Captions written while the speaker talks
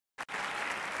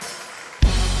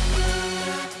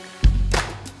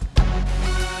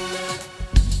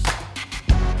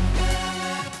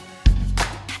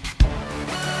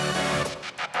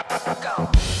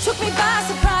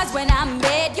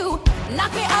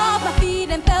off my feet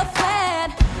and fell flat.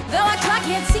 Though I try,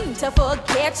 can't seem to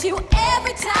forget you.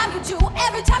 Every time you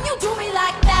do me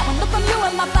like that. One look from you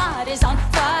and my body's on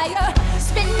fire,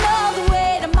 spitting all the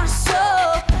weight of my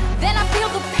soul. Then I feel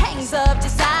the pangs of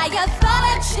desire. Thought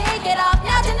I'd shake it off,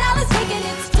 now denial is taking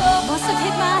its toll. Must have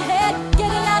hit my head,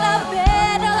 getting out of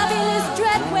bed. All I feel is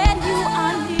dread when you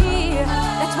are near.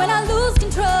 That's when I lose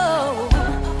control.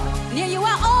 Near you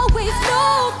I always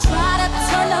know. Try to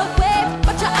turn away,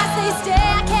 but your eyes they stay.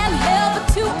 I can't help but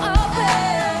to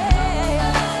obey.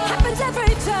 Happens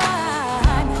every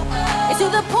time. It's to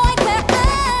the point where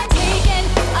I'm taken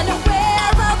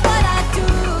unaware of what I do.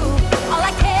 All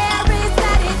I care is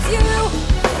that it's you.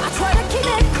 I try to keep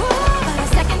it cool, but a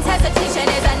second's hesitation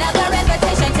is another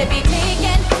invitation to be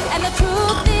taken. And the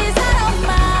truth is I don't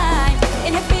mind.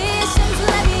 Inhibitions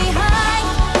left behind.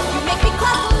 You make me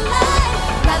cross the line.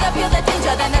 Rather feel the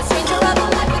danger than the stranger of a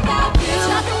life without you. It's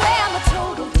not the way I'm a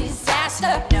total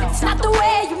disaster. No. It's not the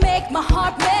way you make my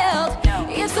heart melt. No.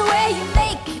 It's the way you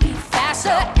make me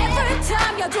faster. Every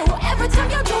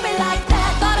time you do me like that.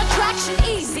 Thought attraction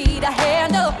easy to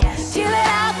handle. Yes. Feel it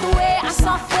out the way I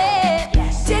saw fit.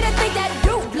 Yes. Didn't think that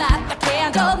you'd light the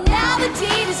candle. Now the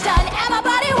deed is done and my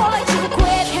body won't let you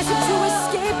quit. Can't seem to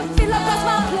escape, feel across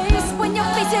my place when your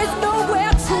face is nowhere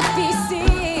to be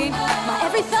seen. My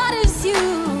every thought is you.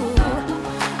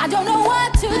 I don't know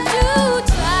what to do.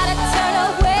 Try to turn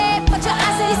away, but your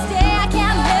eyes they stay. I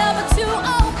can't help but to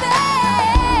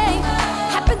obey.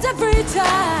 Happens every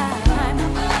time.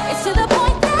 It's to the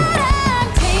point that I'm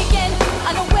taken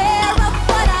unaware of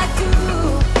what I do.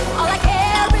 All I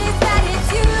care is that it's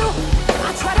you.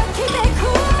 I try to keep it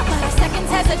cool, but a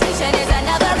second's hesitation is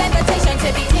another invitation to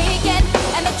be taken.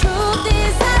 And the truth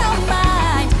is I don't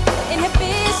mind.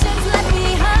 Inhibitions left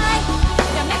behind.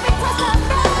 You make me cross the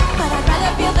line, but I'd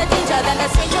rather feel the danger than the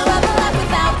stranger of a life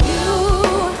without you.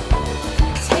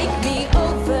 Take me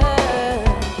over,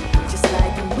 just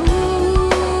like the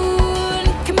moon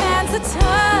commands the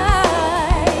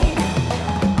tide.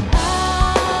 I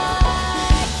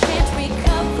can't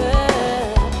recover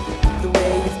the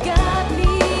way you've got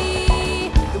me,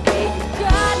 the way you've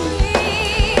got me.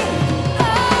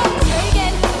 I'm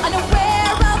taken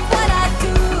unaware of what I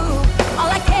do. All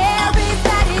I care is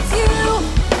that it's you.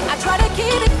 I try to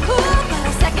keep it cool, but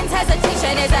a second's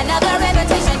hesitation is another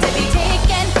invitation to be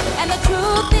taken. And the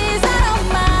truth is I don't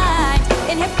mind.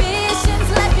 Inhibitions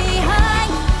left behind.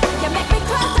 You make me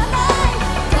cross the line.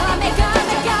 Got me.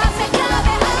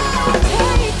 I'm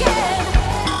taken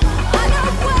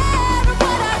unaware of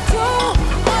what I do.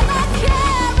 All I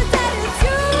care is that it's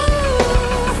you.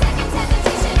 Second's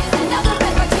hesitation is another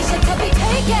invitation to be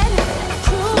taken.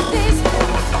 Truth is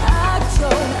I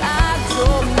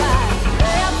don't mind.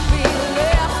 Left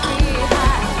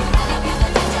behind.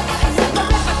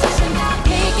 Another repetition.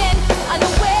 Taken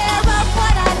unaware of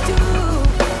what I do.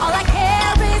 All I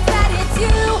care is that it's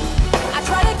you. I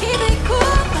try to keep it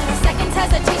cool, but a second's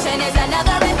hesitation is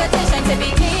another invitation to be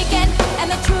taken.